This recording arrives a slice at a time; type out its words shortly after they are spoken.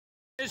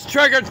It's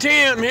Trucker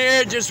Tim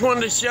here. Just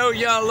wanted to show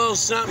y'all a little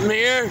something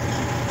here.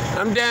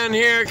 I'm down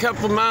here a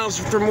couple miles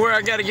from where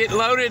I got to get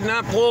loaded, and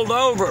I pulled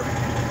over.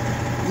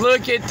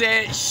 Look at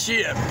that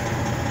ship.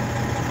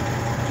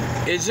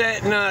 Is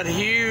that not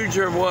huge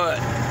or what?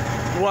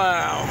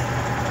 Wow.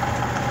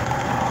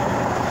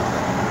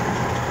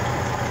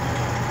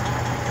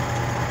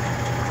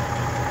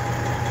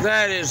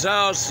 That is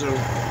awesome.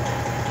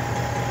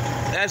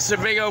 That's the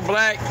big old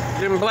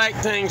them black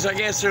things, I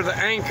guess are the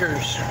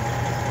anchors.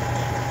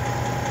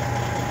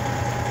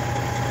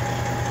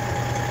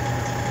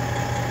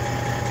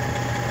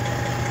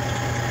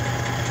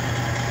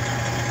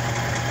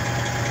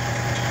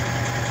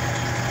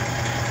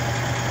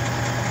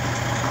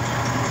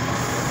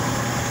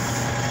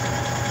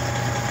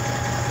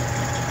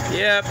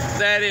 Yep,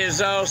 that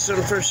is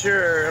awesome for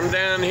sure. I'm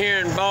down here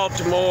in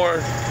Baltimore.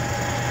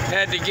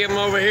 Had to get them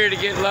over here to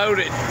get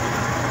loaded.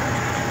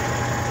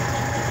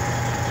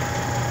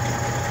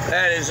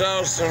 That is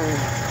awesome.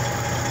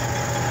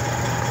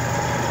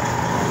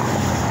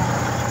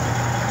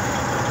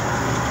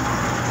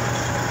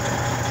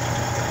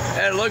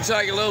 That looks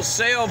like a little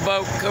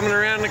sailboat coming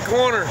around the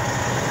corner.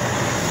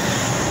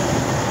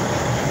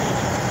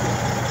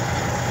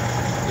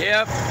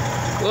 Yep.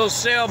 Little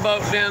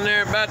sailboat down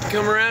there about to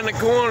come around the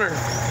corner.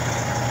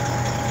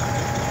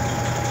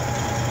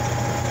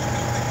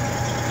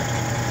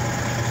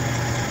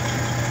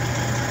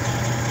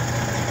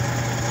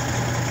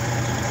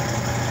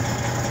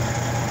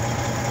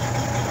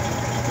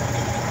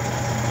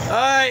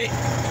 Alright,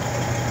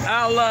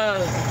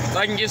 if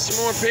I can get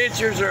some more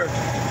pictures or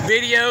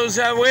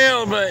videos, I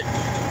will, but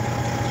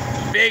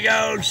big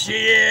old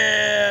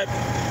ship,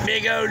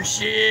 big old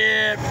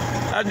ship.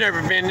 I've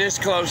never been this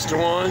close to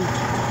one.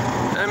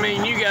 I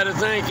mean, you got to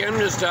think I'm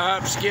just a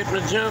hop, skip, and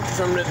a jump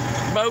from the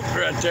boat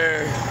right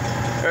there,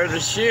 or the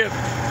ship.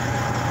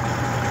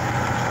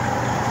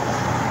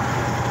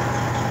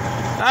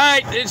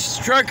 Alright, it's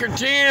Trucker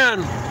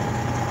Tim.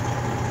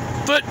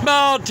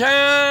 Football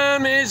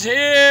time is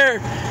here,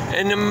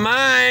 and the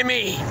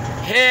Miami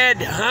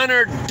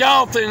Headhunter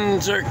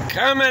Dolphins are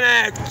coming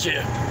at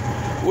you.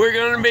 We're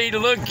going to be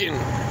looking.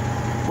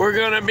 We're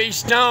going to be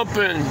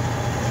stomping.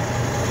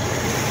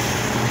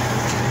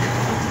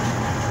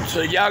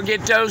 So y'all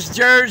get those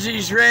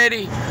jerseys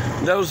ready,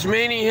 those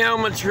mini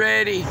helmets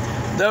ready,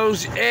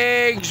 those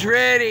eggs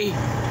ready,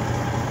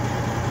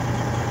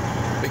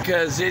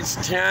 because it's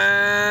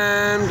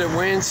time to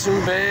win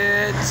some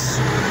bets.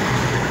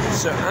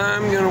 So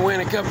I'm going to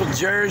win a couple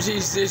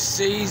jerseys this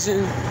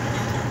season,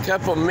 a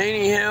couple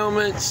mini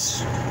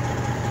helmets.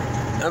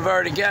 I've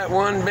already got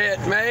one bet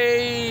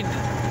made.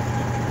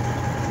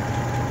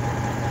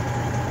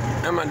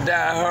 I'm a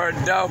die-hard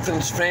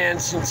Dolphins fan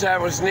since I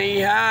was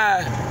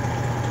knee-high.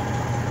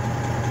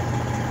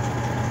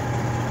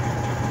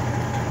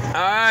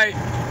 Alright.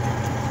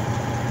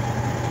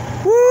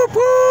 Whoop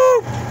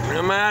whoop.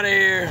 I'm out of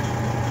here.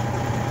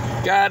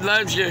 God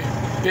loves you.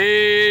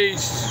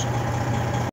 Peace.